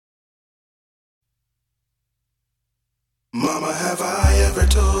Mama, have I ever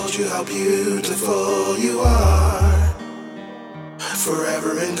told you how beautiful you are?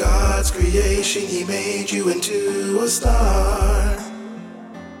 Forever in God's creation, He made you into a star.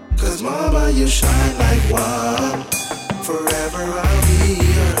 'Cause mama, you shine like one. Forever I'll be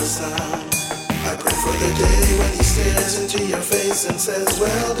your son. I pray for the day when He stares into your face and says,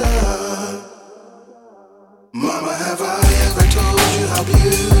 well done. Mama, have I ever told you how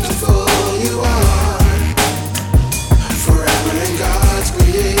beautiful you are? Forever in God's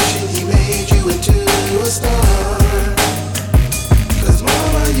creation, He made you into a star. 'Cause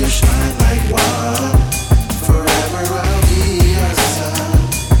mama, you shine like one. Forever I'll be your son.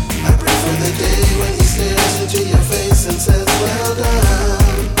 I pray for the day when He stares into your face and says, well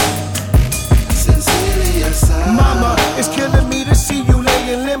done. Sincerely your son. Mama, it's killing me to see you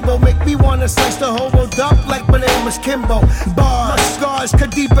lay in limbo. Make me wanna slice the whole world up like my name was Kimbo. Bars, my scars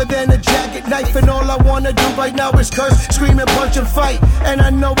cut deeper than a jagged knife, and all I wanna do right now is curse, scream and punch and fight. And I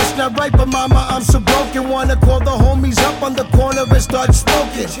know it's not right, but mama, I'm so broken. Wanna call the homies up on the corner and start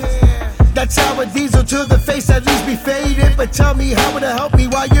smoking. That's how a diesel to the face, at least be faded. But tell me how it'll help me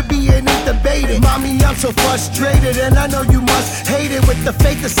while you're being debated. Mommy, I'm so frustrated, and I know you must hate it. With the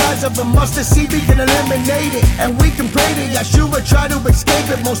faith the size of a mustard seed, we can eliminate it. And we can pray to Yeshua, try to escape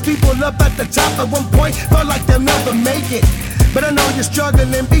it. Most people up at the top at one point felt like they'll never make it. But I know you're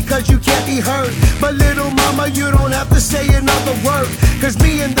struggling because you can't be heard. But little mama, you don't have to say another word. 'Cause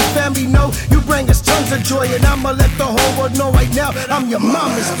me and the family know you bring us tons of joy. And I'ma let the whole world know right now I'm your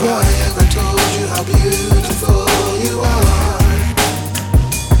mama's boy. Have I ever told you how beautiful you are?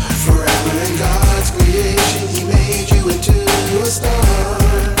 Forever in God's creation, He made you into a star.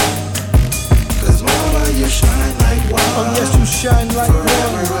 'Cause mama, you shine like one. Oh yes, you shine like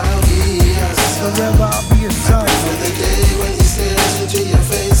Forever one. I'll be your son. Forever I'll be your son. For the day when He stares into your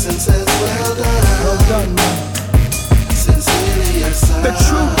face and says, well done. Well done, man. Sincerely your son. The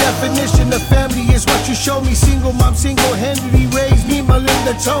true definition of family is what you show me. Single mom, single-handedly raised me,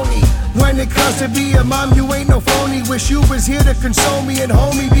 Melinda, Tony. When it comes to be a mom, you ain't no phony. Wish you was here to console me and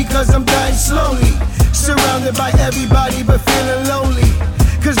hold me, because I'm dying slowly. Surrounded by everybody but feeling lonely.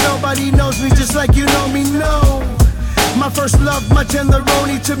 'Cause nobody knows me just like you know me, no. My first love, my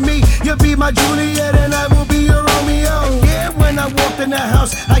tenderoni to me. You'll be my Juliet and I will be your Romeo. Yeah, when I walked in the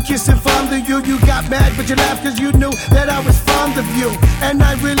house, I kissed and fondled you. You got mad, but you laughed 'cause you knew that I was fond of you. And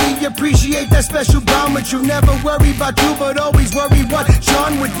I really appreciate that special bond with you. Never worry about you, but always worry what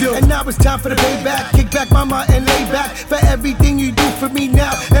Sean would do. And now it's time for the payback. Kick back, mama, and lay back for everything you do for me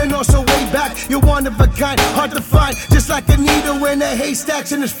now, and also way back. You're one of a kind, hard to find, just like a needle in a haystack.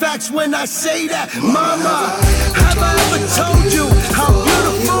 And it's facts when I say that. Mama, have I ever told you how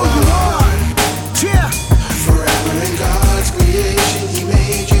beautiful you are? Yeah. Forever in God's creation, He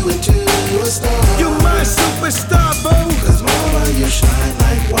made you into a star. You're my superstar, boo. 'Cause mama, you shine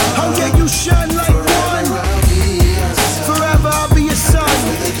like one. Oh yeah, you shine like one. Forever I'll be your son. Forever I'll be your son.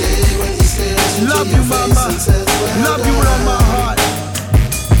 For the day when He stares into Love your you, face mama. and says, well Love you with all my heart.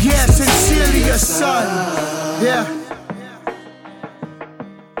 Yeah, sincerely your son. Yeah.